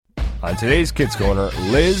On today's Kids Corner,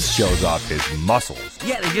 Liz shows off his muscles.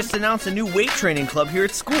 Yeah, they just announced a new weight training club here at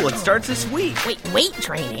school. It starts this week. Wait, weight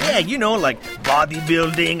training? Yeah, you know, like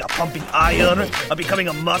bodybuilding, a pumping iron, a becoming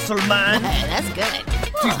a muscle man. That's good.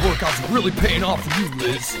 These workouts are really paying off for you,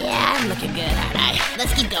 Liz. Yeah, I'm looking good, aren't I?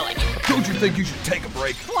 Let's keep going. Don't you think you should take a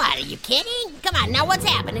break? What, are you kidding? Come on, now what's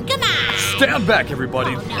happening? Come on! Stand back,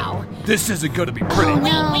 everybody. Oh, no. This isn't gonna be pretty.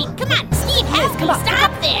 Wait, come on. Steve, help me.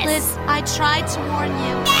 Stop this. Liz, I tried to warn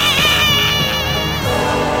you.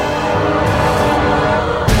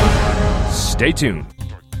 Stay tuned.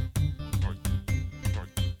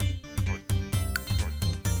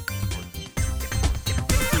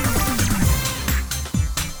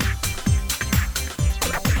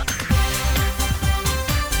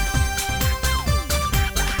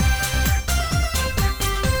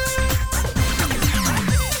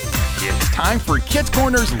 It's time for Kids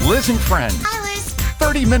Corner's Liz and Friends. Hi, Liz.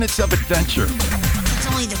 30 minutes of adventure.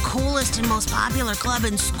 It's only the coolest and most popular club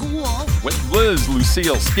in school. With Liz,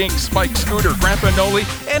 Lucille, Skink, Spike, Scooter, Grandpa Noli,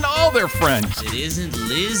 and all their friends. It isn't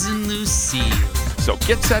Liz and Lucille. So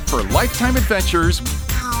get set for lifetime adventures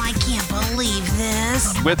Oh, I can't believe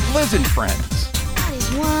this. with Liz and Friends. That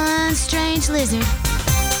is one strange lizard.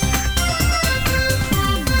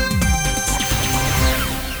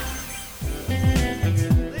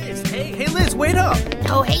 Liz, hey, Liz, wait up.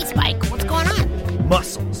 Oh, hey, Spike. What's going on?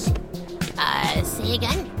 Muscles. Say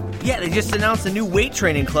again? Yeah, they just announced a new weight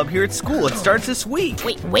training club here at school. It starts this week.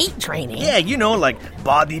 Wait, weight training? Yeah, you know, like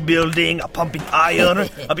bodybuilding, a pumping iron,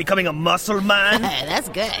 a becoming a muscle man. That's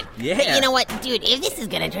good. Yeah. But you know what, dude, if this is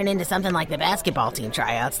going to turn into something like the basketball team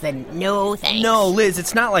tryouts, then no thanks. No, Liz,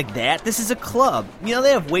 it's not like that. This is a club. You know,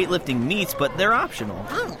 they have weightlifting meets, but they're optional.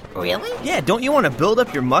 Oh, really? Yeah, don't you want to build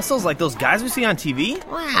up your muscles like those guys we see on TV?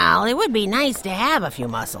 Well, it would be nice to have a few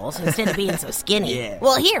muscles instead of being so skinny. Yeah.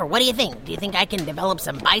 Well, here, what do you think? Do you think I can develop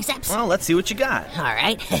some biceps? Well, let's see what you got. All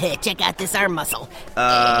right, check out this arm muscle.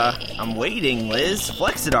 I'm waiting, Liz.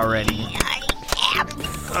 Flex it already. I am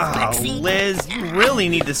Oh, flexing. Liz, you really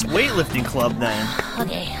need this weightlifting club then.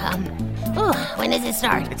 Okay, when does it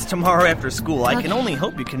start? It's tomorrow after school. I can only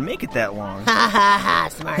hope you can make it that long. Ha ha ha,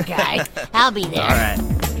 smart guy. I'll be there. All right.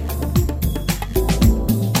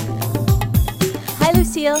 Hi,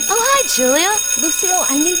 Lucille. Oh, hi, Julia. Lucille,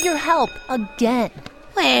 I need your help again.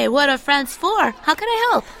 Wait, what are friends for? How can I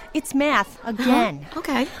help? It's math again.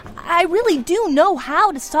 Okay. I really do know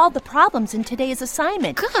how to solve the problems in today's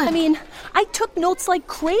assignment. Good. I mean, I took notes like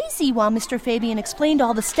crazy while Mr. Fabian explained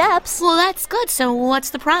all the steps. Well, that's good. So what's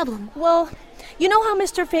the problem? Well, you know how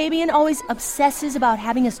Mr. Fabian always obsesses about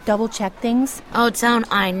having us double-check things? Oh, don't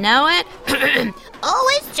I know it?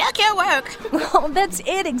 Always check your work. Well, that's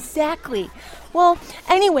it, exactly. Well,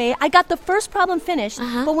 anyway, I got the first problem finished,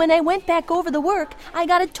 but when I went back over the work, I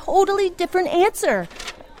got a totally different answer.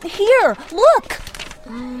 Here, look!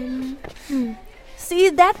 See,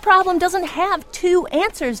 that problem doesn't have two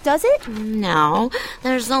answers, does it? No,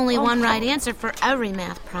 there's only one right answer for every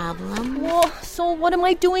math problem. Well, so what am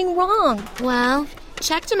I doing wrong? Well,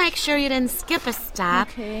 check to make sure you didn't skip a step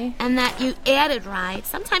Okay. and that you added right.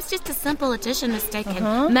 Sometimes just a simple addition mistake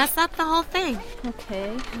can mess up the whole thing.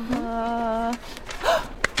 Okay. I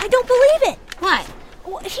don't believe it! What?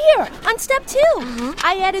 Well, here, on step 2.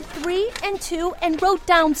 I added 3 and 2 and wrote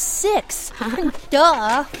down 6.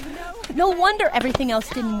 Duh. No wonder everything else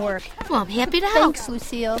didn't work. Well, I'm happy to help. Thanks,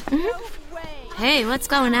 Lucille. Hey, what's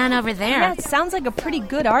going on over there? Yeah, it sounds like a pretty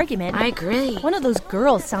good argument. I agree. One of those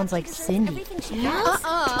girls sounds like Cindy. Yes?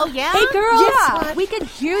 Oh, yeah? Hey, girls! Yeah. We could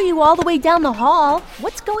hear you all the way down the hall.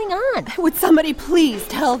 What's going on? Would somebody please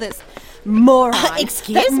tell this moron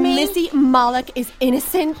Excuse that me? Missy Malik is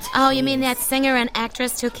innocent? Oh, you mean that singer and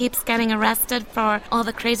actress who keeps getting arrested for all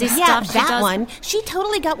the crazy Yeah, stuff she that does? one. She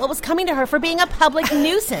totally got what was coming to her for being a public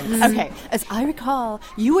nuisance. Okay, as I recall,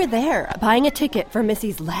 you were there buying a ticket for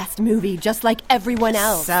Missy's last movie just like everyone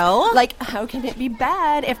else. So? Like, how can it be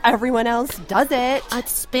bad if everyone else does it?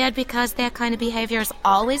 It's bad because that kind of behavior is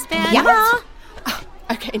always bad? Yeah.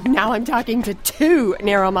 Okay, now I'm talking to two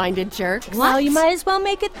narrow-minded jerks. Well, you might as well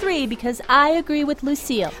make it 3 because I agree with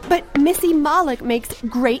Lucille. But Missy Malik makes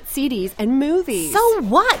great CDs and movies. So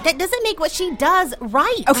what? That doesn't make what she does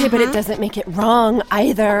right. Okay, but it doesn't make it wrong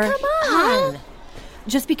either. Come on.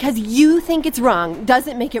 Just because you think it's wrong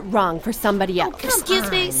doesn't make it wrong for somebody else.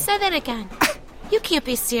 Excuse me, say that again. You can't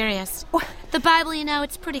be serious. The Bible, you know,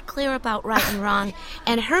 it's pretty clear about right and wrong,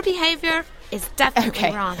 and her behavior is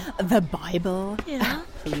definitely wrong. The Bible? Yeah?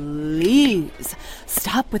 Please,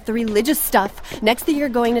 stop with the religious stuff. Next thing you're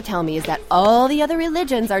going to tell me is that all the other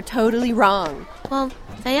religions are totally wrong. Well,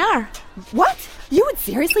 they are. What? You would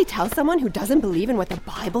seriously tell someone who doesn't believe in what the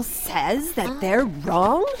Bible says that they're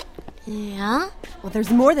wrong? Yeah? Well, there's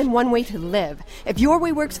more than one way to live. If your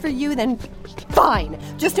way works for you, then fine.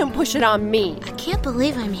 Just don't push it on me. I can't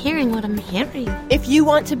believe I'm hearing what I'm hearing. If you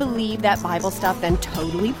want to believe that Bible stuff, then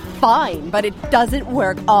totally fine. But it doesn't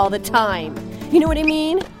work all the time. You know what I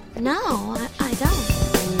mean? No, I don't.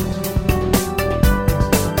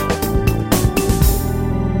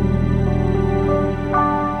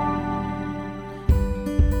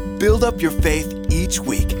 Build up your faith each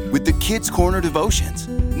week with the Kids Corner Devotions,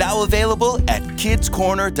 now available at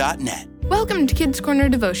kidscorner.net. Welcome to Kids Corner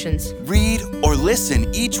Devotions. Read or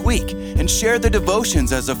listen each week and share the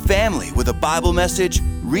devotions as a family with a Bible message,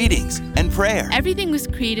 readings, and prayer. Everything was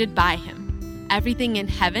created by Him. Everything in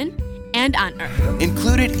heaven and on earth.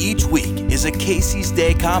 Included each week is a Casey's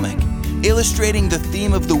Day comic, illustrating the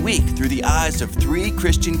theme of the week through the eyes of 3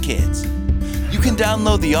 Christian kids. You can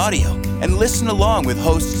download the audio and listen along with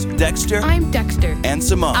hosts Dexter. I'm Dexter. And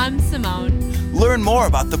Simone. I'm Simone. Learn more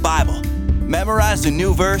about the Bible, memorize a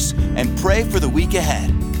new verse, and pray for the week ahead.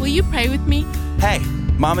 Will you pray with me? Hey,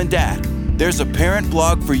 Mom and Dad, there's a parent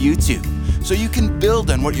blog for you too, so you can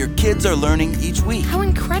build on what your kids are learning each week. How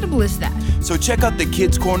incredible is that? So check out the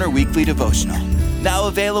Kids Corner Weekly Devotional, now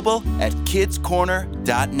available at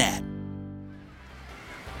kidscorner.net.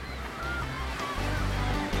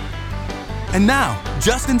 And now,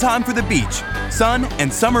 just in time for the beach, sun,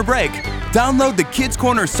 and summer break, download the Kids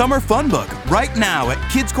Corner Summer Fun Book right now at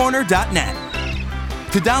kidscorner.net.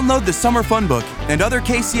 To download the Summer Fun Book and other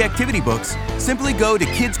KC activity books, simply go to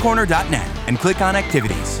kidscorner.net and click on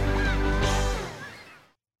Activities.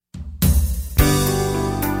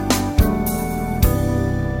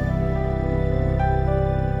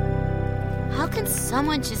 How can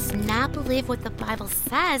someone just not believe what the Bible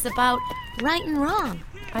says about right and wrong?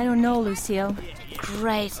 I don't know, Lucille.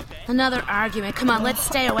 Great. Another argument. Come on, let's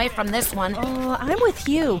stay away from this one. Oh, I'm with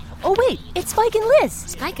you. Oh, wait, it's Spike and Liz.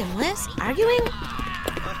 Spike and Liz? Arguing?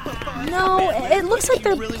 No, it looks like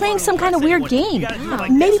they're playing some kind of weird game.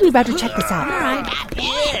 Maybe we'd better check this out. All right.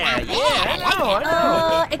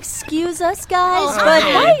 Excuse us, guys, but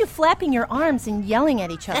why are you flapping your arms and yelling at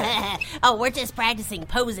each other? Oh, we're just practicing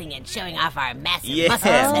posing and showing off our massive muscles.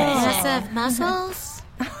 Massive muscles?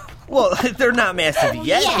 Well, they're not massive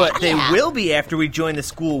yet, but they will be after we join the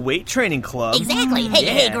school weight training club. Exactly.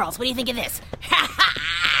 Hey, girls, what do you think of this?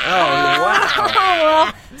 Oh, wow.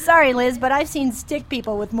 Well, sorry, Liz, but I've seen stick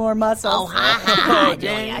people with more muscles. Oh, ha,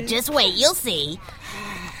 Julia. Just wait, you'll see.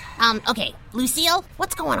 Okay, Lucille,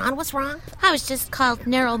 what's going on? What's wrong? I was just called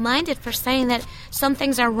narrow-minded for saying that some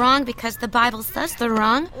things are wrong because the Bible says they're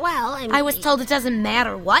wrong. Well, I was told it doesn't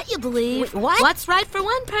matter what you believe. Wait, what? What's right for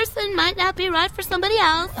one person might not be right for somebody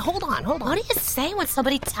else. Hold on. What do you say when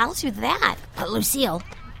somebody tells you that? Lucille,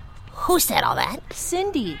 who said all that?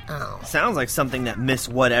 Cindy. Oh. Sounds like something that Miss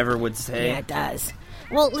Whatever would say. Yeah, it does.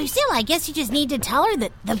 Well, Lucille, I guess you just need to tell her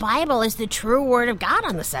that the Bible is the true word of God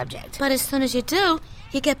on the subject. But as soon as you do,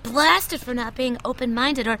 you get blasted for not being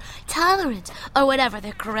open-minded or tolerant or whatever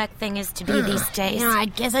the correct thing is to be these days. You know, I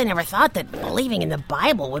guess I never thought that believing in the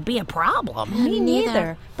Bible would be a problem. Me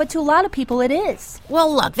neither. But to a lot of people it is.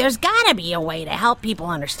 Well, look, there's gotta be a way to help people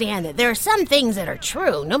understand that there are some things that are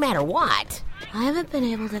true, no matter what. I haven't been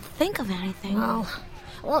able to think of anything.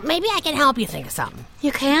 Well, maybe I can help you think of something.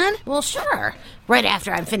 You can? Well, sure. Right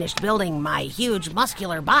after I'm finished building my huge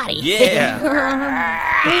muscular body.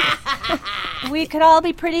 Yeah. We could all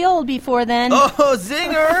be pretty old before then. Oh,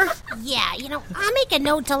 zinger! Yeah, you know, I'll make a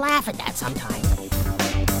note to laugh at that sometime.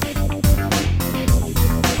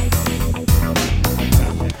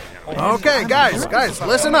 Okay, guys,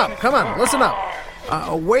 listen up. Come on, listen up.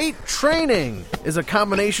 Weight training is a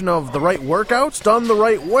combination of the right workouts done the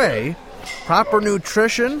right way, proper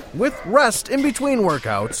nutrition with rest in between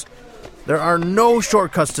workouts. There are no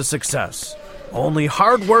shortcuts to success, only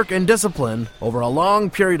hard work and discipline over a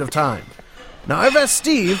long period of time. Now, I've asked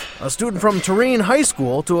Steve, a student from Tureen High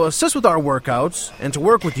School, to assist with our workouts and to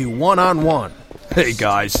work with you one-on-one. Hey,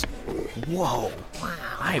 guys. Whoa. Wow.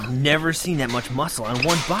 I've never seen that much muscle on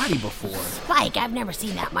one body before. Spike, I've never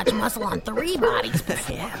seen that much muscle on 3 bodies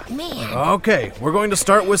before. Man. Okay, we're going to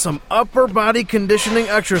start with some upper body conditioning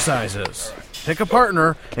exercises. Pick a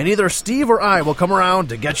partner, and either Steve or I will come around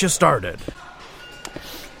to get you started.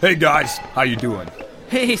 Hey, guys. How you doing?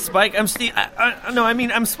 Hey, Spike, I'm Steve.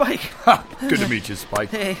 I'm Spike. Ha! Good to meet you, Spike.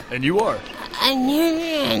 Hey. And you are?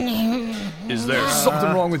 Is there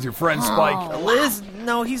something wrong with your friend, Spike? Liz?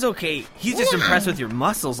 No, he's okay. He's just impressed with your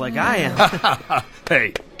muscles like I am.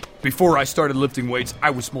 Hey, before I started lifting weights, I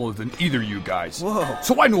was smaller than either of you guys. Whoa.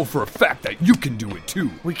 So I know for a fact that you can do it,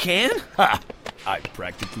 too. We can? Ha! I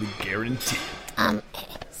practically guarantee.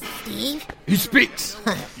 Steve? He speaks.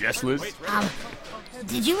 Yes, Liz?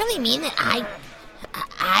 Did you really mean that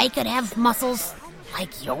I could have muscles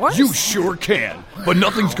like yours? You sure can. But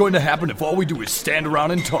nothing's going to happen if all we do is stand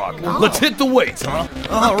around and talk. Let's hit the weights, huh?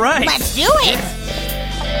 All right. Let's do it.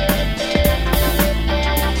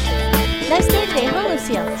 Nice day today, huh,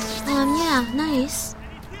 Lucille? Yeah, nice.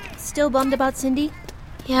 Still bummed about Cindy?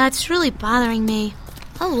 Yeah, it's really bothering me.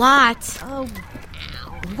 A lot. Oh,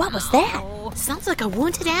 what was that? Sounds like a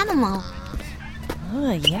wounded animal.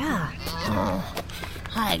 Oh, yeah.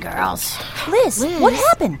 Hi, girls. Liz, what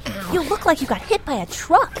happened? You look like you got hit by a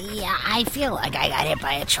truck. Yeah, I feel like I got hit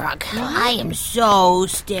by a truck. I am so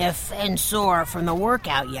stiff and sore from the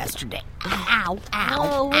workout yesterday. Ow,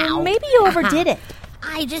 ow, ow. Maybe you overdid it.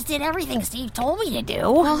 I just did everything Steve told me to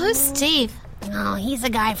do. Well, who's Steve? Oh, he's a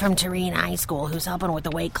guy from Tureen High School who's helping with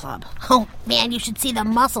the weight club. Oh, man, you should see the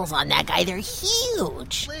muscles on that guy. They're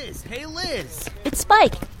huge. Liz, hey, Liz. It's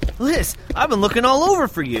Spike. Liz, I've been looking all over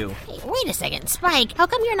for you. Hey, wait a second, Spike. How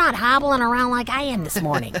come you're not hobbling around like I am this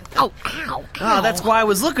morning? Oh, ow, ow. Oh, that's why I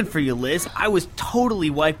was looking for you, Liz. I was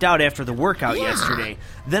totally wiped out after the workout yesterday.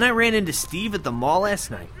 Then I ran into Steve at the mall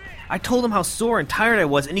last night. I told him how sore and tired I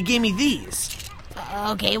was, and he gave me these.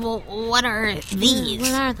 Okay, well, what are these?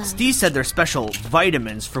 What are they? Steve said they're special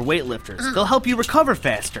vitamins for weightlifters. They'll help you recover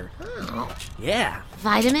faster. Oh. Yeah.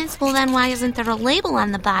 Vitamins? Well, then why isn't there a label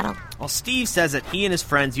on the bottle? Well, Steve says that he and his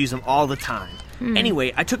friends use them all the time.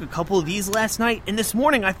 Anyway, I took a couple of these last night, and this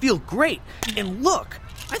morning I feel great. And look,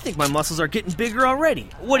 I think my muscles are getting bigger already.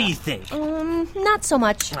 What do you think? Not so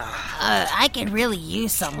much. I could really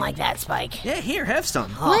use something like that, Spike. Yeah, here, have some.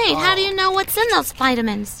 Wait, how do you know what's in those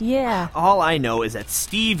vitamins? Yeah. All I know is that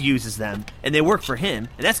Steve uses them, and they work for him,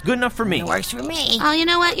 and that's good enough for me. It works for me. Oh, you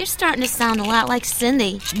know what? You're starting to sound a lot like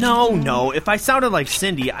Cindy. No. If I sounded like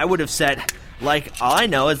Cindy, I would have said, like, all I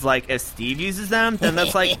know is, like, if Steve uses them, then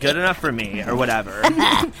that's, like, good enough for me, or whatever.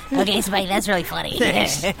 Okay, Spike, that's really funny.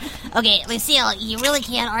 Thanks. Okay, Lucille, you really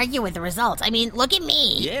can't argue with the results. I mean, look at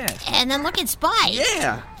me. Yeah. And then look at Spike.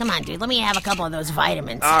 Yeah. Come on, dude, let me have a couple of those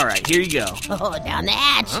vitamins. All right, here you go. Oh, down the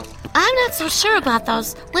hatch. I'm not so sure about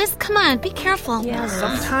those. Liz, come on, be careful. Yeah, Liz.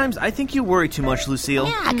 Sometimes I think you worry too much, Lucille.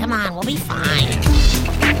 Yeah, come on, we'll be fine.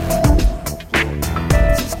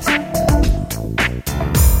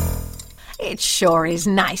 It sure is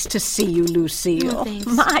nice to see you, Lucille. Oh, thanks.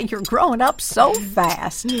 My, you're growing up so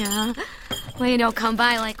fast. Yeah. We don't come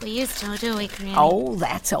by like we used to, do we, Granny? Oh,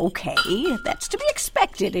 that's okay. That's to be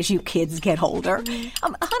expected as you kids get older.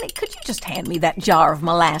 Honey, could you just hand me that jar of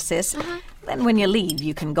molasses? Then when you leave,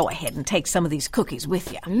 you can go ahead and take some of these cookies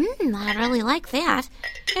with you. I really like that.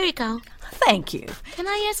 Here you go. Thank you. Can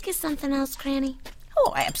I ask you something else, Granny?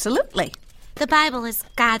 Oh, absolutely. The Bible is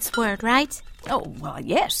God's word, right? Oh, well,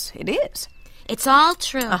 yes, it is. It's all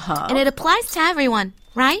true. And it applies to everyone,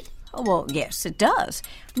 right? Oh, well, yes, it does.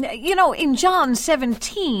 You know, in John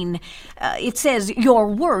 17, it says, your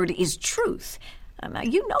word is truth. Now,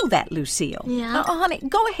 you know that, Lucille. Yeah. Now, honey,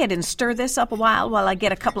 go ahead and stir this up a while I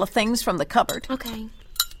get a couple of things from the cupboard. Okay.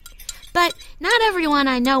 But not everyone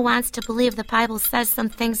I know wants to believe the Bible says some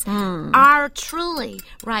things are truly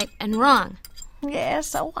right and wrong.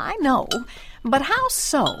 Yes, oh, I know. But how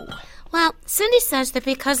so? Well, Cindy says that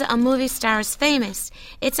because a movie star is famous,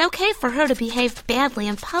 it's okay for her to behave badly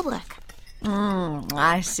in public.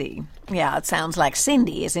 I see. Yeah, it sounds like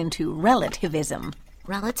Cindy is into relativism.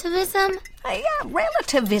 Relativism? Yeah,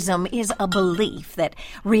 relativism is a belief that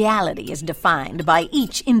reality is defined by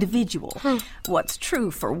each individual. What's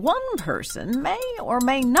true for one person may or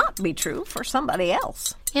may not be true for somebody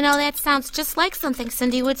else. You know, that sounds just like something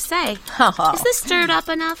Cindy would say. Is this stirred up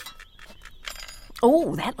enough?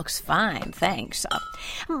 Oh, that looks fine, thanks.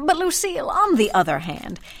 But Lucille, on the other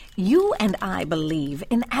hand, you and I believe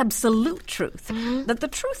in absolute truth, that the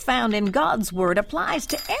truth found in God's Word applies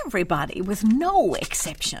to everybody with no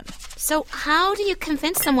exception. So how do you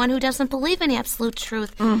convince someone who doesn't believe in absolute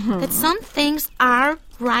truth that some things are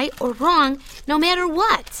right or wrong no matter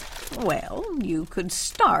what? Well, you could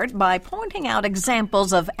start by pointing out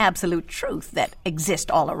examples of absolute truth that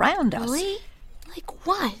exist all around us. Really? Like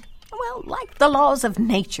what? Well, like the laws of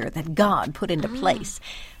nature that God put into place.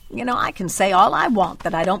 You know, I can say all I want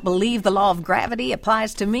that I don't believe the law of gravity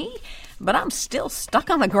applies to me, but I'm still stuck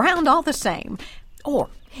on the ground all the same. Or,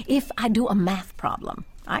 if I do a math problem,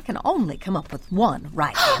 I can only come up with one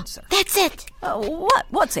right answer. That's it!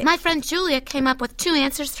 What's it? My friend Julia came up with 2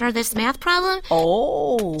 answers for this math problem.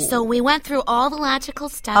 Oh. So we went through all the logical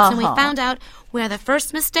steps and we found out where the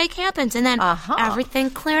first mistake happened, and then everything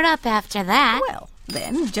cleared up after that. Well,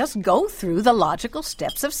 then just go through the logical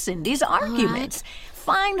steps of Cindy's arguments.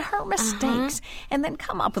 Find her mistakes, and then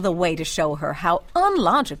come up with a way to show her how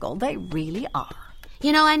unlogical they really are.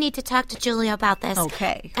 You know, I need to talk to Julia about this.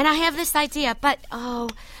 Okay. And I have this idea, but,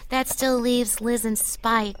 that still leaves Liz and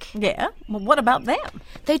Spike. Yeah? Well, what about them?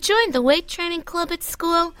 They joined the weight training club at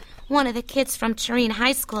school. One of the kids from Tureen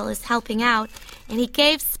High School is helping out, and he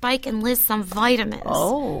gave Spike and Liz some vitamins.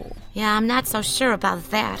 Oh. Yeah, I'm not so sure about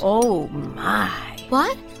that. Oh, my.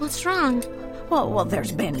 What? What's wrong? Well,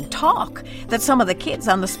 there's been talk that some of the kids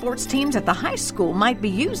on the sports teams at the high school might be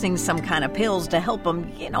using some kind of pills to help them,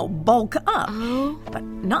 bulk up. Oh? But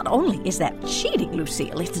not only is that cheating,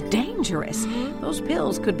 Lucille, it's dangerous. Those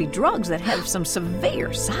pills could be drugs that have some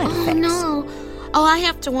severe side effects. Oh, no. Oh, I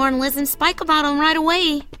have to warn Liz and Spike about them right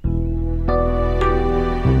away.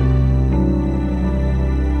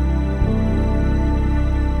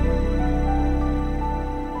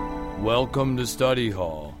 Welcome to study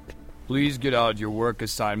hall. Please get out your work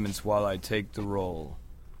assignments while I take the roll.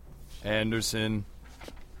 Anderson,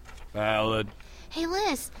 Ballad, Hey,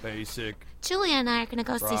 Liz. Basic, Julia and I are going to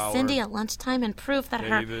go see Brower, Cindy at lunchtime and prove that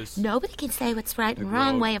Davis, her nobody can say what's right and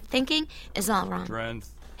wrong way of thinking is all wrong. Drenth.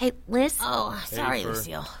 Hey, Liz? Oh, sorry, Hafer,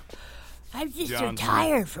 Lucille. I'm just Johnson, so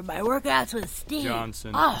tired from my workouts with Steve.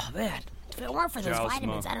 Johnson, Oh, man. If it weren't for those Jousma,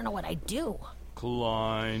 vitamins, I don't know what I'd do.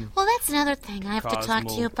 Klein, Well, that's another thing I have to talk to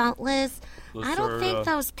Cosmo, you about, Liz. I don't think Lacerda,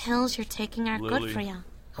 those pills you're taking are good Lily, for you.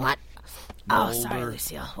 What? Oh, sorry, Mulder,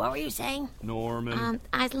 Lucille. What were you saying? Norman,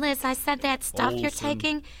 Liz, I said that stuff you're Olson,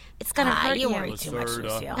 taking, it's going to hurt you you. worry too much, Lacerda,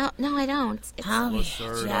 Lucille. No, I don't. It's I'll be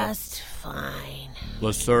Lacerda, just fine.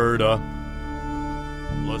 Lacerda,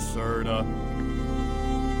 Lacerda,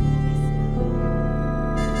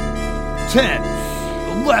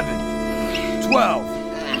 10, 11,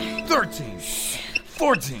 12, 13,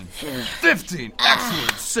 14, 15.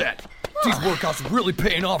 Excellent set. These workouts are really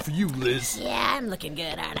paying off for you, Liz. Yeah, I'm looking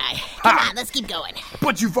good, aren't I? Come on, let's keep going.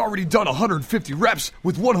 But you've already done 150 reps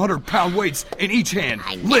with 100-pound weights in each hand.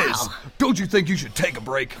 I know. Liz, don't you think you should take a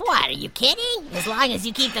break? What, are you kidding? As long as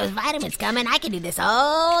you keep those vitamins coming, I can do this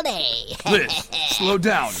all day. Liz, slow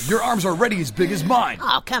down. Your arms are already as big as mine.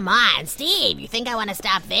 Oh, come on, Steve. You think I want to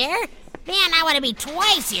stop there? Man, I want to be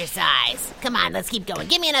twice your size. Come on, let's keep going.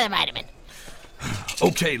 Give me another vitamin.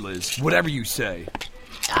 Okay, Liz, whatever you say.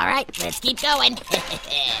 All right, let's keep going.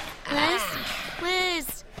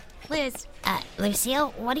 Liz.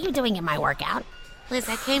 Lucille, what are you doing in my workout? Liz,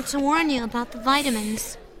 I came to warn you about the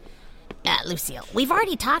vitamins. Lucille, we've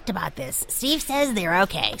already talked about this. Steve says they're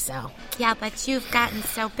okay, so... Yeah, but you've gotten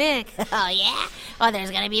so big. Oh, yeah? Well,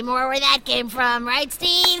 there's gonna be more where that came from, right,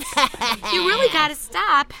 Steve? You really gotta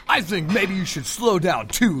stop. I think maybe you should slow down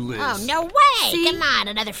too, Liz. Oh, no way! See? Come on,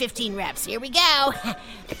 another 15 reps. Here we go.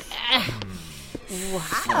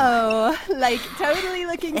 Wow, totally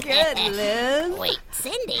looking good, Liz. Wait,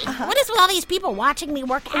 Cindy? What is with all these people watching me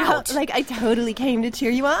work out? Well, I totally came to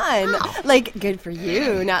cheer you on. Oh. Good for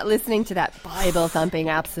you, not listening to that Bible-thumping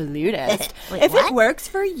absolutist. Wait, if what? it works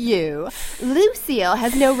for you, Lucille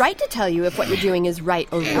has no right to tell you if what you're doing is right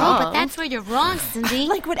or wrong. Oh, but that's where you're wrong, Cindy.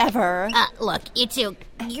 Whatever. Look, you two,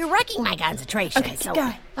 you're wrecking my concentration. Okay, so...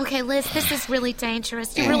 go. Okay, Liz, this is really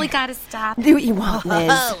dangerous. You really gotta stop. Do what you want, Liz.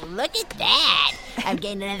 Oh, look at that. I've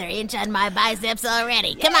gained another inch on my biceps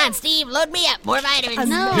already. Come on, Steve, load me up. More vitamins.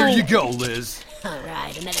 No. Here you go, Liz. All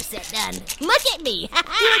right, another set done. Look at me. You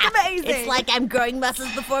look amazing. It's like I'm growing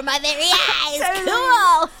muscles before my very eyes. Totally.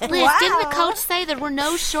 Cool. Liz, Wow. didn't the coach say there were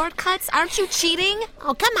no shortcuts? Aren't you cheating?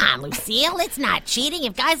 Oh, come on, Lucille. It's not cheating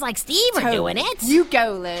if guys like Steve are doing it. You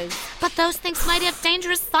go, Liz. But those things might have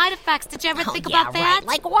dangerous side effects. Did you ever think yeah, about that? right.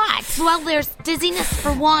 Like what? Well, there's dizziness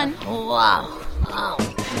for one. Whoa. Oh,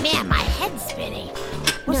 man, my head's spinning.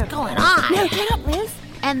 What's going on? No, get up, Liz.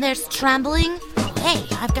 And there's trembling. Hey,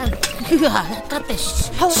 I've got the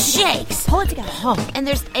shakes. Pull it together. And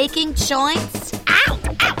there's aching joints. Ow!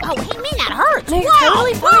 Oh, hey, man, that hurts. No, you're Whoa,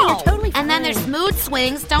 totally fine. whoa. You're totally fine. And then there's mood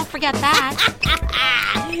swings. Don't forget that.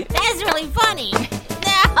 That's really funny. No,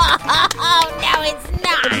 it's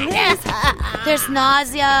not. There's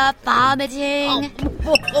nausea, vomiting.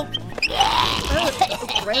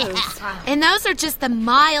 Gross. And those are just the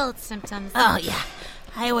mild symptoms. Oh, yeah.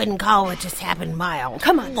 I wouldn't call what just happened mild.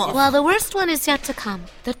 Come on. Well, the worst one is yet to come.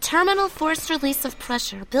 The terminal forced release of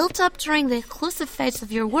pressure built up during the occlusive phase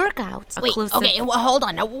of your workout. Wait, okay, well, hold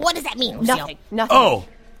on. Now, what does that mean, Lucille? Nothing. Oh,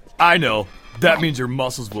 I know. That means your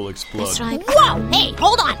muscles will explode. That's right. Whoa! Hey,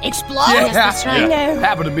 hold on. Explode? Yeah, that's right. yeah.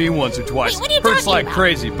 Happened to me once or twice. Wait, what are you Hurts talking like about?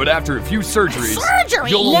 crazy, but after a few surgeries, Surgery?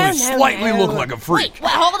 you'll No, only slightly look like a freak.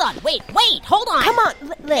 Wait, hold on. Wait, hold on. Come on,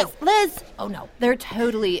 Liz. Oh, no. They're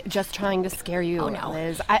totally just trying to scare you, Oh, no.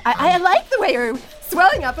 Liz. I like the way you're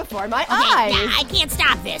swelling up before my eyes. Now, I can't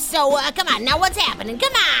stop this. So, come on. Now, what's happening?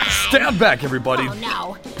 Come on. Stand back, everybody. Oh,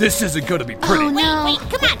 no. This isn't going to be pretty. Oh, no. Wait,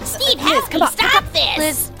 come on. Steve, help me. come on, Stop this.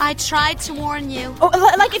 Liz, I tried to warn you. Oh,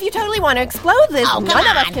 like if you totally want to explode, Liz, Oh, come none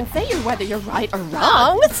of us on. can say whether you're right or wrong.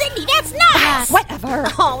 Oh, Cindy, that's nuts. Whatever.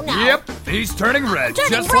 Oh, no. Yep, he's turning red,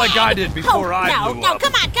 Turning just red. like I did before I No, blew no, up.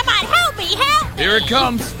 come on. Help me. Here it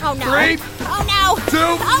comes. Oh, no. 3, Oh, no. 2,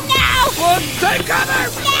 Oh, no. 1, take cover!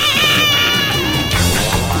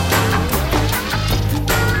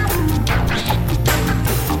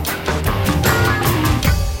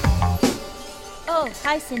 Oh,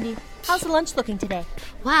 hi, Cindy. How's the lunch looking today?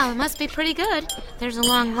 Wow, it must be pretty good. There's a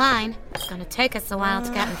long line. It's gonna take us a while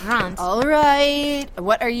to get in front. All right.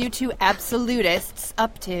 What are you two absolutists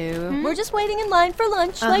up to? We're just waiting in line for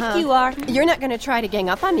lunch like you are. You're not going to try to gang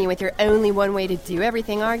up on me with your only one way to do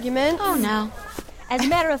everything argument? Oh, no. As a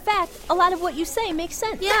matter of fact, a lot of what you say makes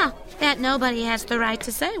sense. Yeah, that nobody has the right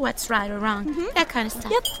to say what's right or wrong. That kind of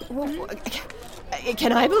stuff. Yep.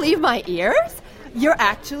 Can I believe my ears? You're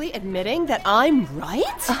actually admitting that I'm right?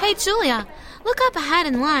 Hey, Julia, look up ahead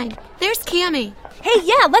in line. There's Cammie. Hey,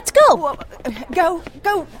 yeah, let's go. Go.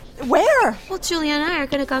 Where? Well, Julia and I are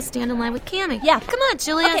gonna go stand in line with Cammie. Yeah. Come on,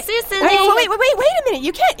 Julia. Okay. See you, Cindy. Wait a minute.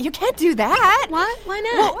 You can't do that. What? Why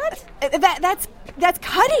not? Well, that's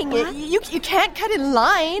cutting. You can't cut in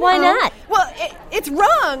line. Why not? Well, it's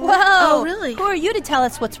wrong. Whoa. Oh, really? Who are you to tell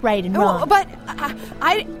us what's right and wrong? But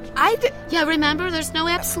Yeah, remember, there's no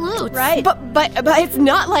absolutes. Right. But it's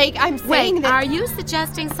not like I'm saying Wait, that. are you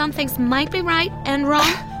suggesting some things might be right and wrong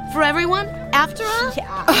for everyone, after all?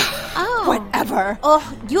 Yeah. Oh. Whatever.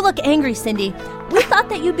 Oh, you look angry, Cindy. We thought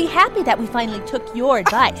that you'd be happy that we finally took your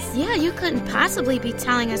advice. Yeah, you couldn't possibly be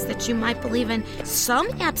telling us that you might believe in some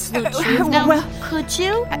absolute truth. Now, well, could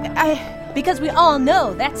you? Because we all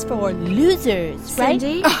know that's for losers, right?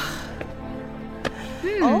 Cindy?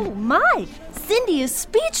 Oh, my. Cindy is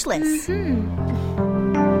speechless.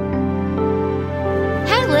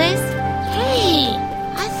 Hey, Liz. Hey.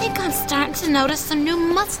 I think I'm starting to notice some new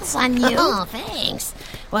muscles on you. Oh, thanks.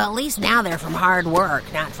 Well, at least now they're from hard work,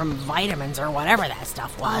 not from vitamins or whatever that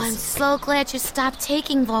stuff was. Oh, I'm so glad you stopped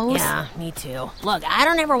taking those. Yeah, me too. Look, I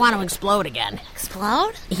don't ever want to explode again.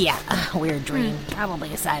 Explode? Yeah, weird dream.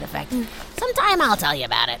 Probably a side effect. Sometime I'll tell you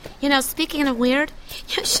about it. You know, speaking of weird,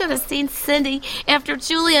 you should have seen Cindy after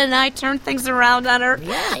Julia and I turned things around on her.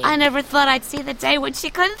 Really? I never thought I'd see the day when she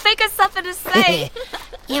couldn't think of something to say.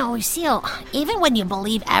 You know, Lucille, even when you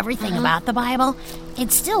believe everything about the Bible,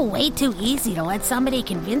 it's still way too easy to let somebody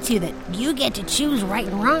convince you that you get to choose right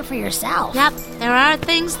and wrong for yourself. Yep, there are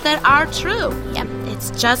things that are true. Yep.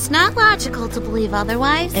 It's just not logical to believe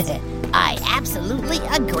otherwise. I absolutely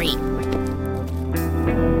agree.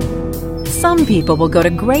 Some people will go to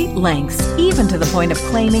great lengths, even to the point of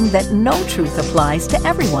claiming that no truth applies to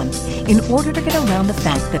everyone, in order to get around the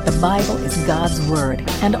fact that the Bible is God's Word,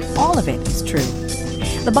 and all of it is true.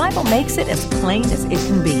 The Bible makes it as plain as it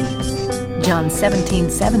can be. John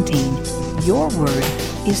 17:17, your word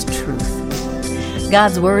is truth.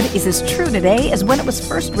 God's Word is as true today as when it was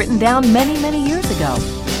first written down many, many years ago.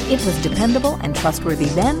 It was dependable and trustworthy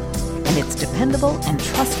then, and it's dependable and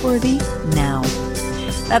trustworthy now.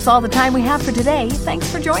 That's all the time we have for today. Thanks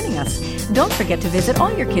for joining us. Don't forget to visit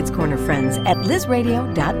all your Kids Corner friends at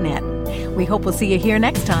lizradio.net. We hope we'll see you here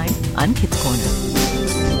next time on Kids Corner.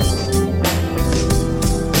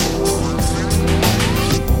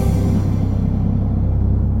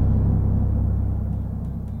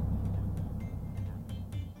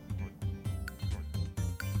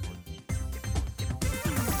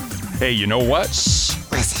 Hey, you know what?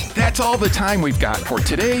 Listen. That's all the time we've got for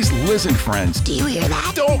today's Liz and Friends. Do you hear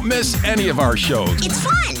that? Don't miss any of our shows. It's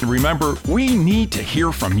fun. Remember, we need to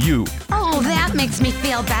hear from you. Oh, that makes me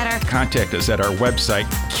feel better. Contact us at our website,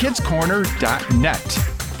 kidscorner.net.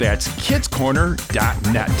 That's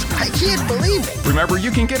kidscorner.net. I can't believe it. Remember, you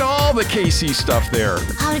can get all the KC stuff there.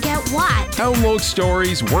 How to get what? Download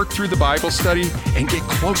stories, work through the Bible study, and get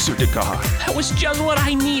closer to God. That was just what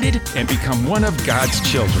I needed. And become one of God's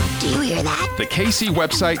children. Do you hear that? The KC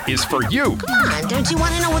website is for you. Come on, don't you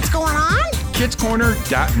want to know what's going on?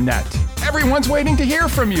 kidscorner.net. Everyone's waiting to hear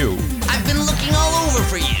from you. I've been looking all over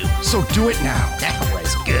for you. So do it now. That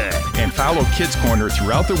was good. And follow Kids Corner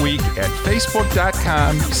throughout the week at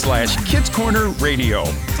facebook.com/Kids Corner Radio.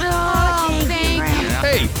 Oh, thank you.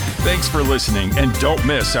 Hey, thanks for listening, and don't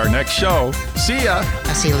miss our next show. See ya.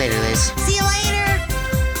 I'll see you later, Liz. See you later.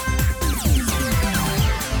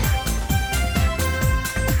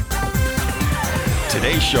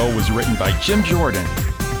 Today's show was written by Jim Jordan.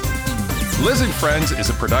 Liz and Friends is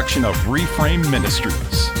a production of Reframe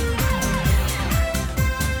Ministries.